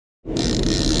Dad,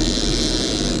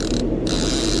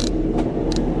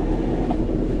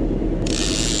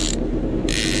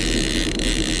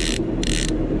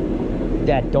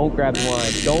 don't grab the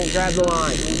line. Don't grab the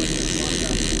line.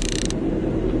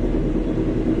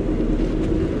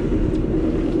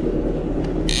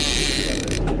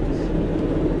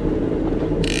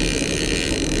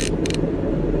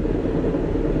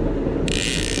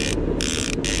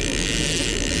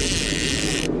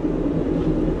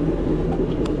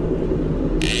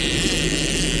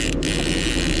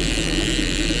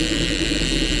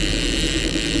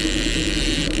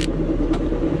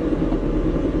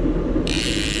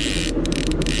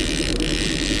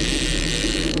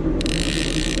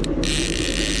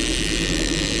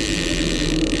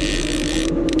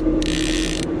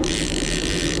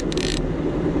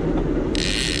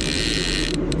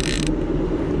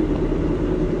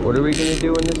 What are we gonna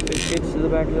do when this fish gets to the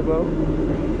back of the boat?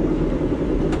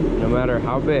 No matter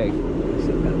how big.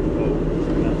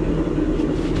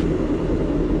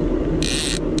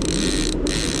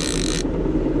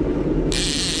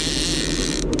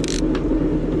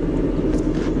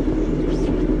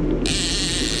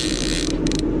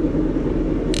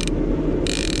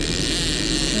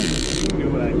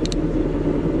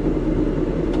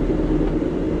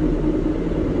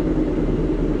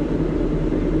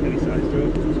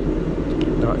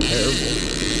 Not terrible.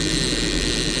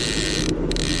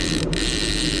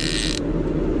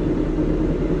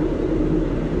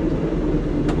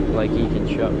 Like he can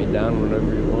shut me down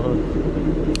whenever he wants.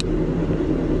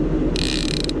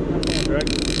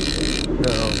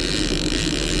 No.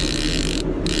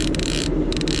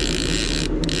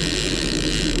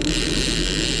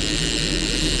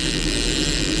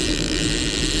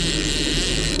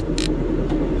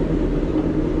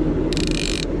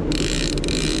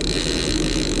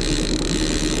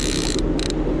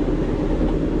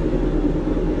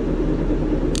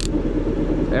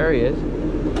 There he is.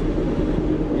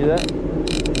 See that?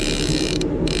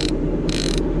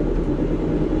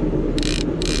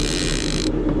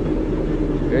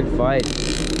 Good fight.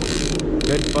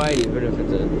 Good fight, even if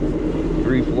it's a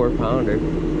 3-4 pounder.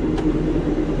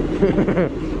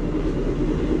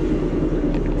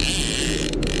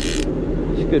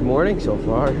 It's a good morning so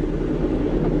far.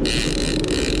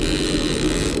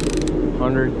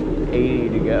 180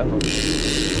 to go.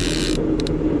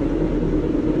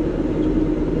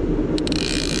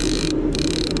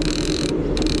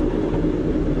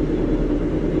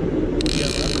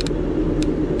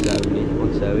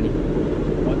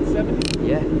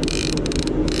 Yeah.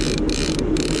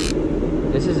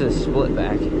 This is a split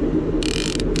back.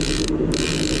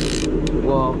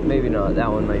 Well, maybe not.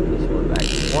 That one might be split back.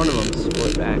 One of them's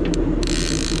split back.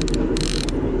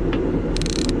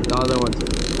 The other one's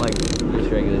like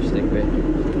just regular stick bait.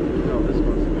 No, this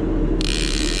one's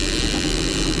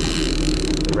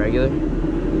good. Regular?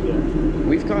 Yeah.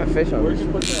 We've caught fish on Where'd this.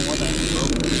 you put that one that's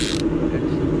broken?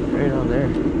 It's right on there.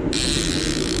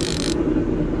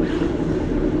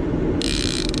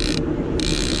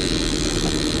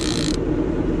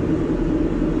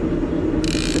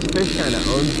 Fish kind of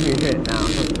owns me right now.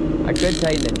 I could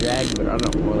tighten the drag, but I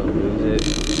don't want to lose it.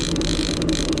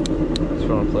 Just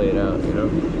want to play it out, you know?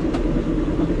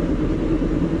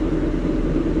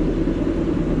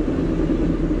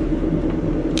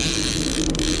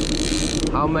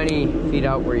 How many feet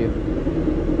out were you?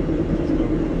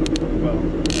 Well,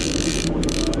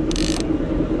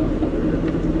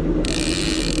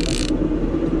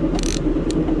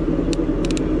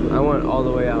 I went all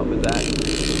the way out with that.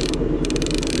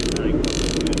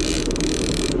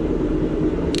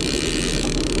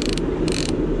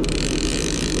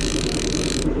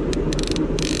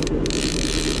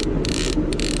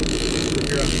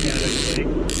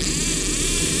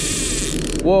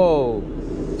 Whoa.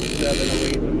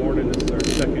 7:08 in the morning, this is our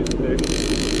second fish.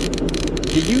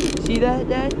 Did you see that,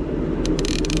 Dad?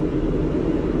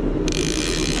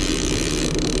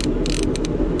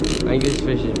 I think this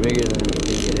fish is bigger than we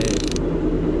think it is.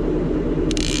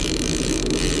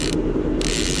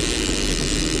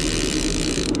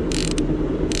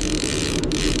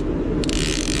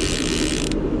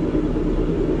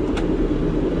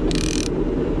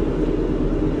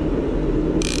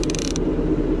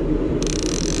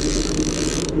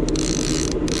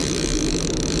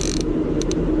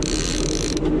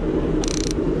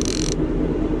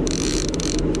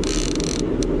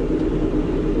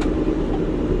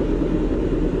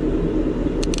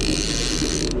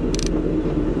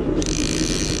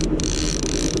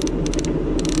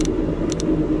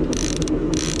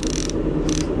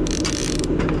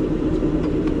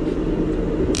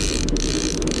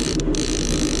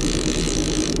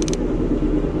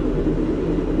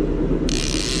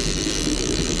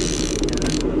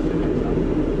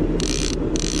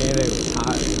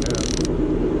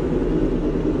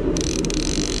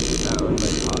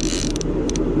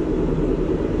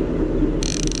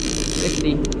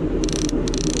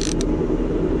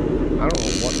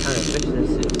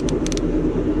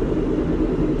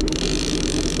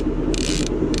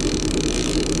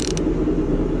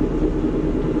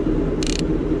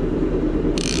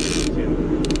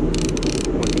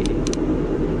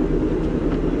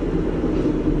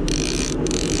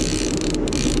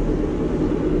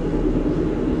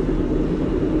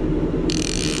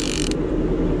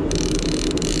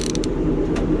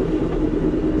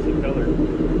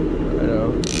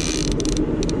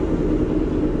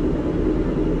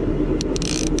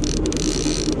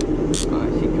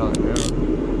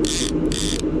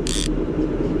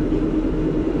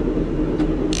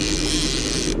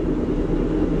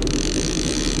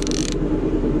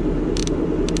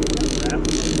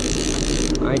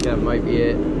 I think that might be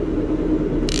it.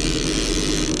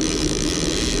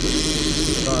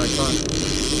 Come on, come on.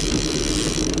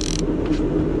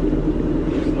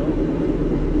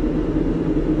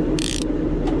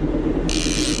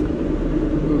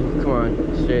 Ooh, come on.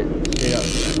 Straight up.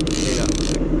 Straight up.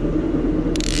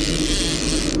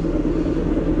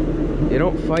 They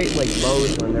don't fight like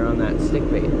bows when they're on that stick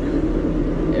bait.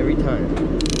 Every time.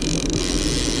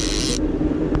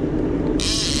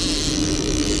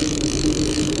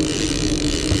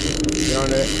 Get on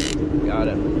it. Got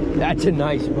him. That's a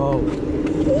nice bow.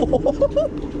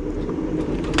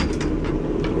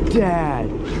 Dad.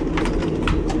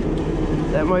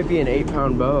 That might be an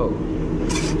 8-pound bow.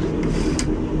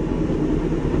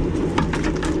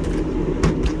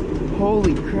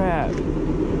 Holy crap.